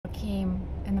came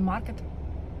in the market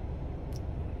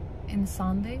in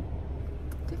Sunday.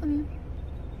 Tiffany.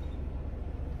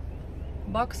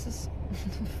 Boxes,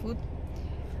 food.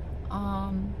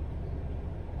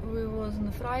 We was on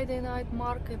the Friday night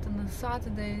market and the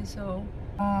Saturday, so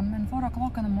and 4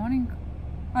 o'clock in the morning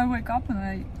I wake up and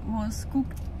I was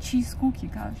cooked cheese cookie.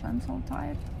 Gosh, I'm so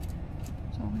tired.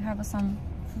 So we have some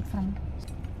food from.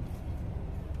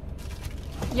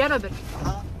 Yeah, Robert.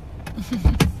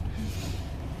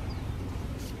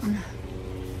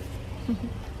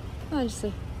 I just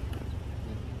say.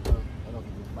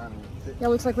 Yeah,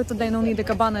 looks like we today no need the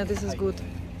cabana. This is good,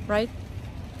 right?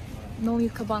 No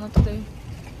need cabana today.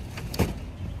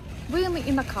 We're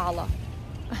in Ocala.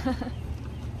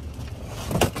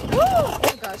 Oh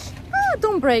gosh! Ah,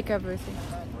 don't break everything.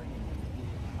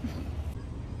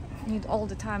 Need all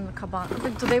the time the cabana. I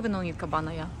think today we don't need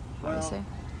cabana. Yeah, I would say.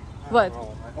 What?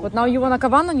 But now you want a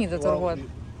cabana need it or what? You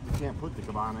can't put the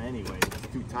cabana anyway. It's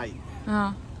too tight.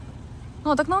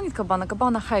 No, так no need cabana.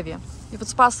 Cabana heavy. If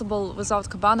it's possible without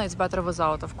cabana, it's better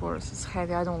without. Of course, it's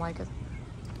heavy. I don't like it.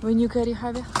 When you carry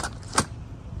heavy.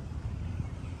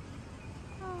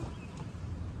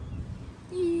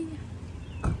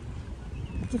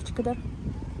 Девочка, да?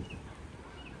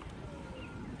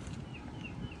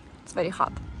 It's very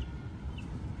hot.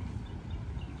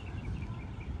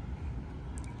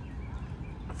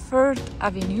 Third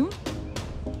Avenue.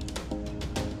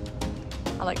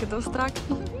 I like those tracks.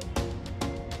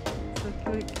 So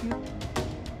really cute.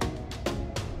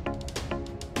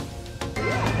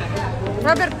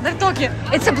 Robert, they're talking.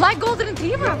 It's a black golden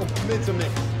retriever? It's a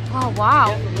mix. Oh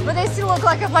wow. But they still look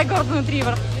like a black golden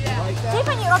retriever.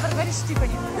 Tiffany, Robert, where is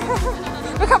Tiffany?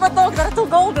 We have a dog, they're two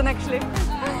golden actually.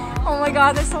 Oh my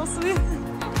god, they're so sweet.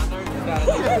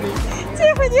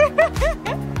 Tiffany!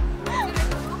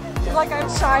 She's like I'm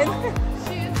shy.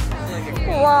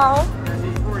 Wow.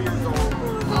 She's 4 years old.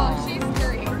 Oh, she's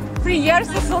 3. 3 years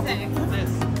or so.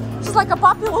 She's like a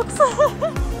puppy looks.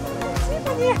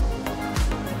 Tiffany!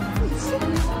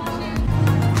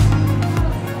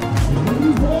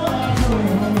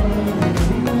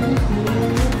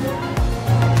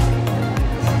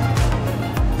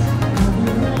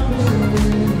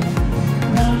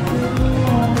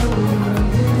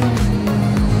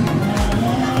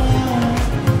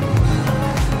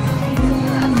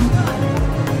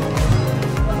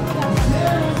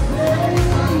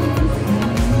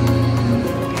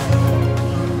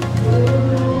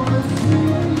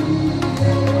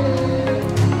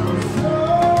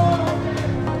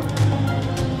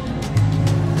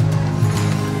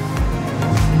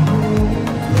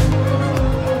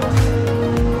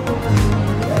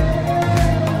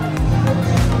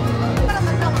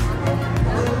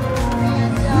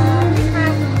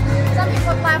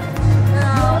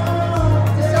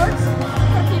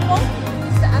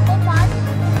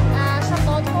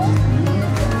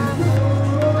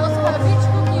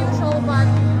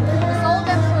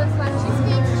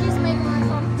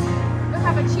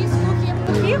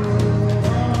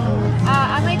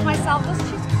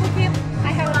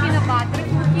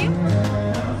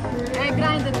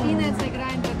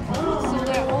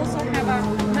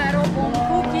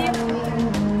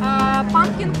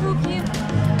 Pumpkin cookie.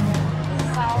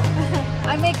 So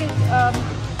I make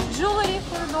jewelry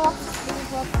for dogs.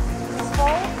 This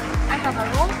fall I have a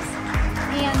ropes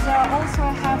and also I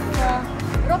have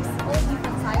ropes all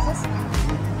different sizes.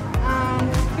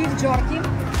 Beef jerky,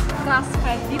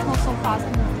 grass-fed beef, not so fast.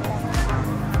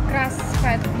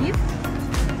 Grass-fed beef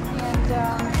and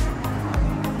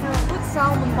good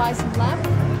salmon, bison, lamb.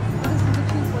 This is the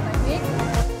cheese what I make.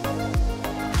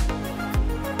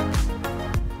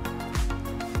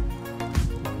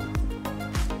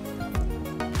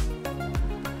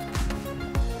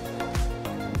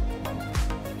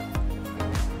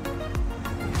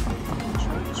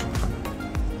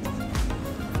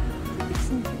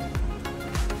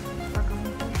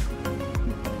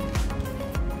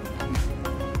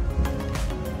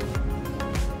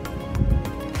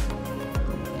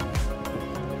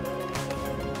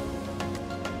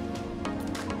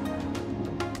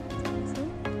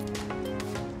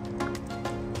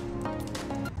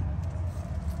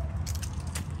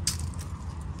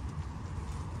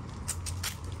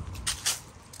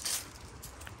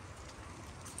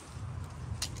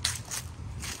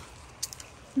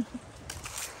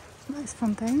 Nice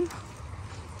fountain.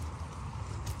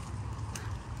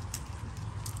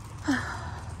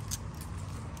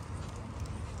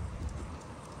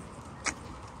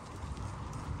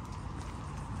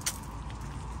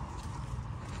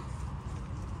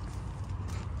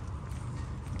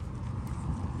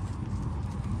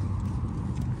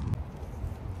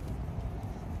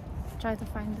 try to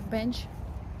find a bench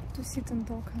to sit and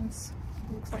talk, and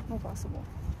it looks like not possible.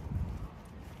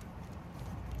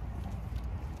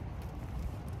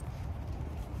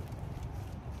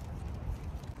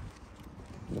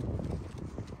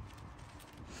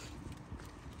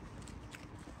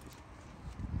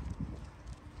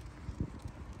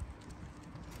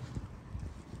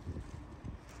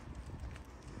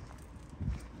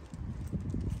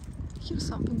 Here's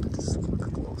something, but it's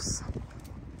like close.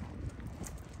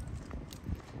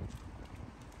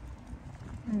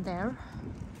 And there.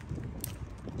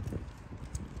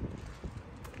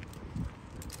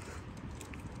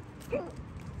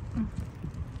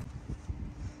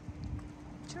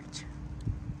 Church.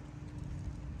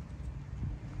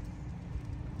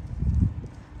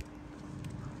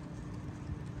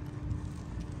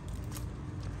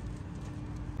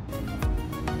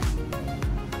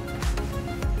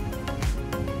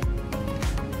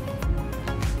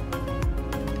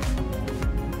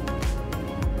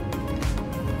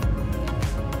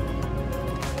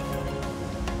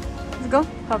 Go,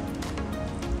 hop.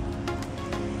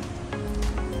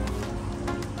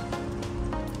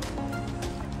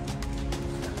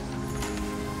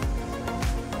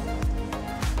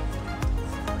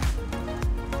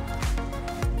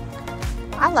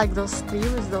 I like those trees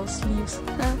with those leaves.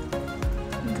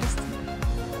 Interesting.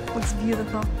 Looks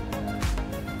beautiful.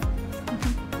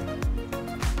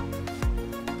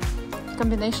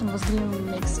 Combination with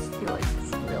green makes it feel like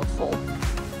it's real fall.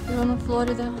 Even in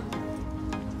Florida.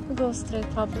 Go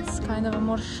straight up, it's kind of a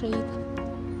more shade.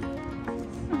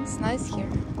 It's nice here.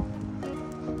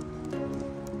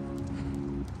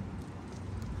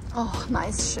 Oh,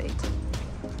 nice shade.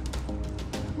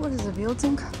 What is the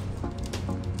building?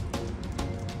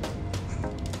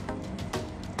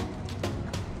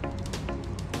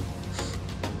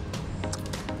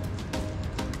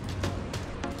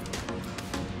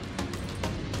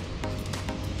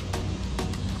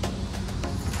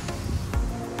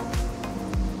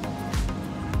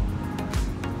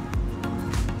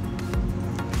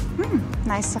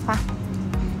 Nice sofa.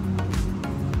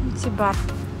 It's a bar.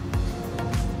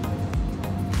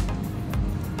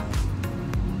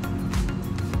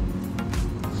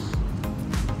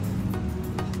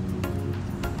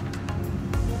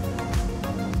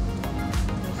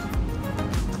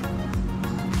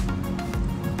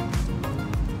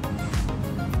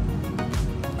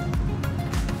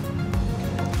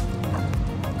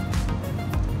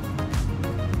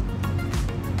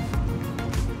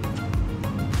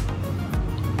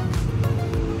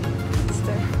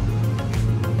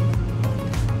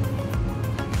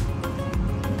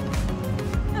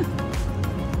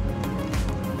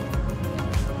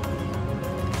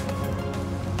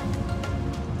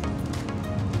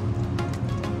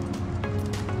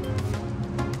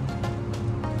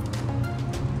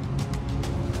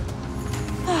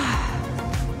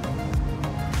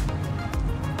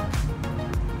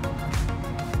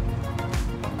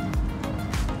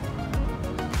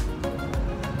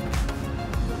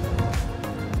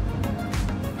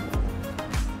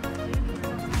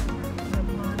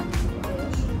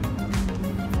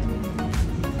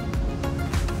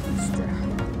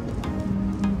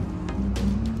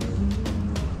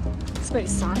 Very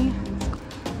sunny.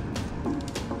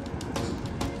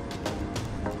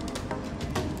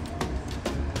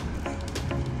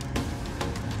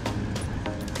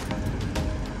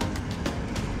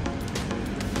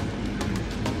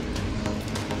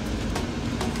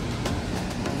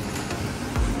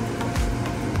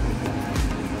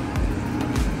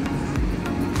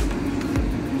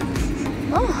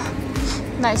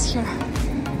 Oh, nice here.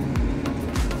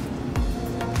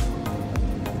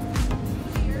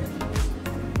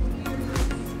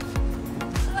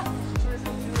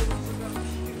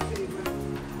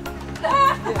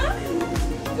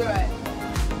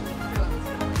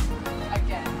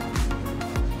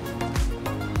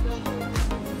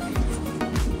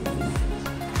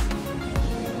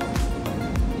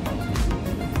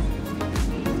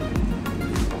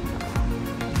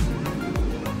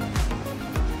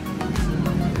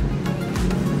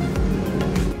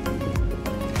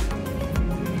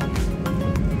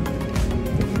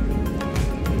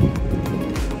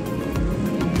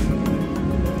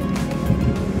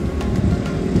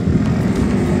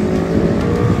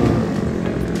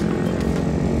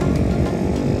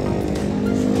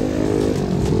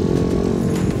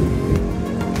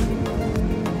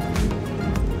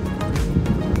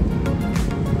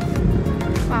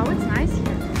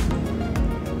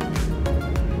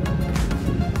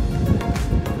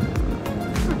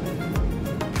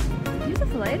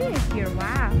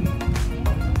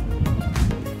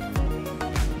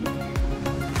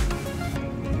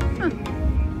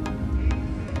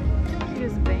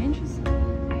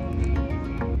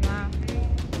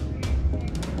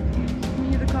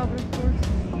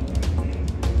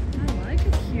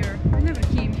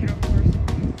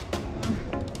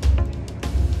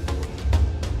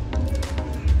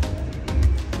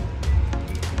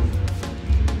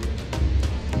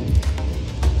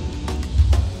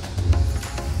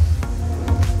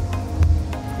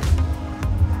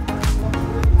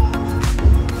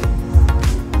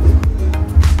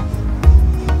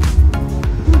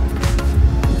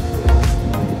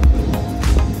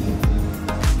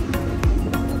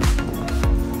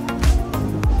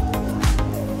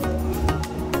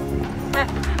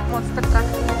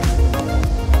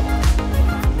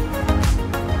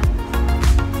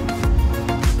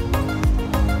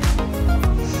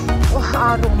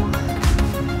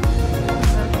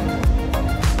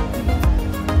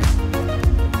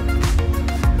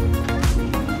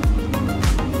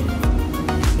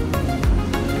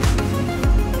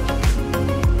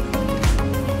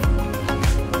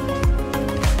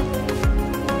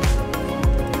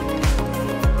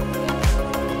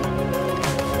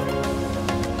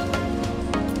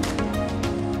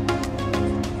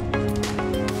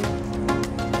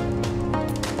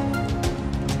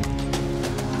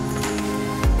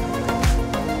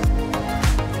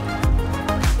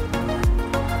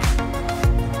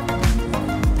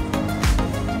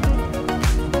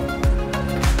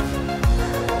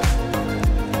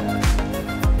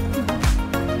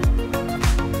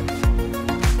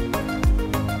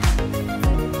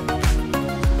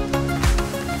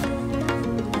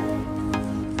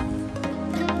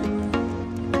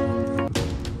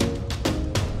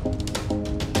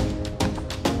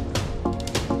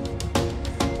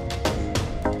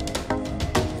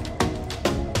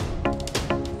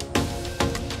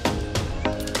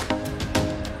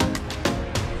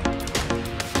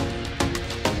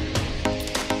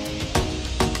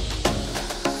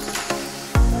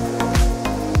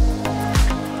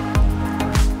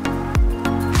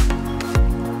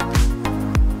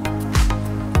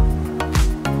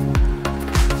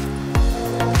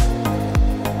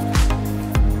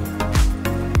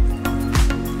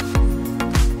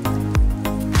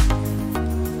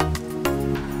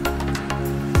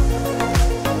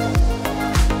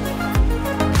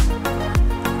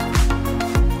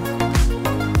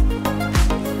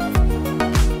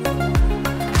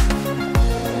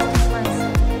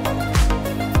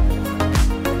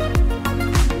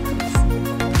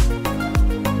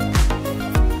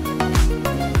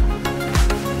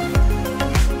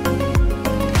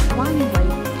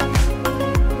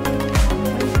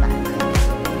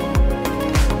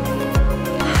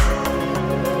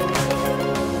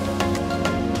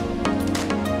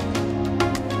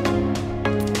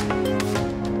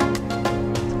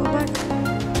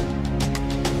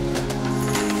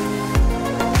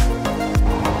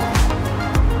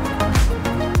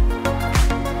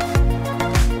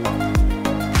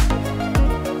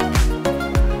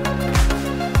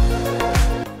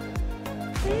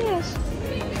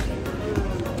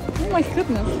 my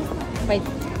goodness. Wait.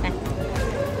 Wait.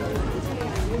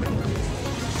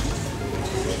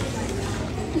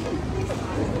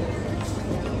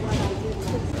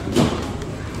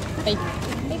 Wait.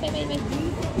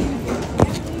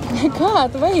 Oh my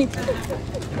god, wait.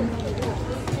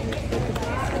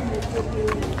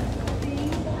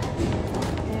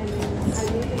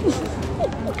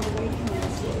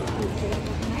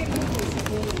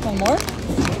 One more?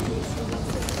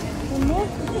 One more?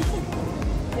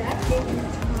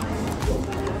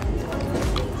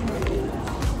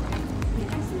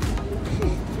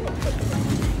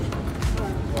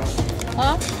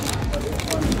 Huh?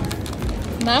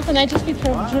 Enough, and I just eat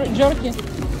her jerky.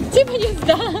 Tiffany's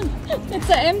done! It's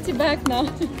an empty bag now.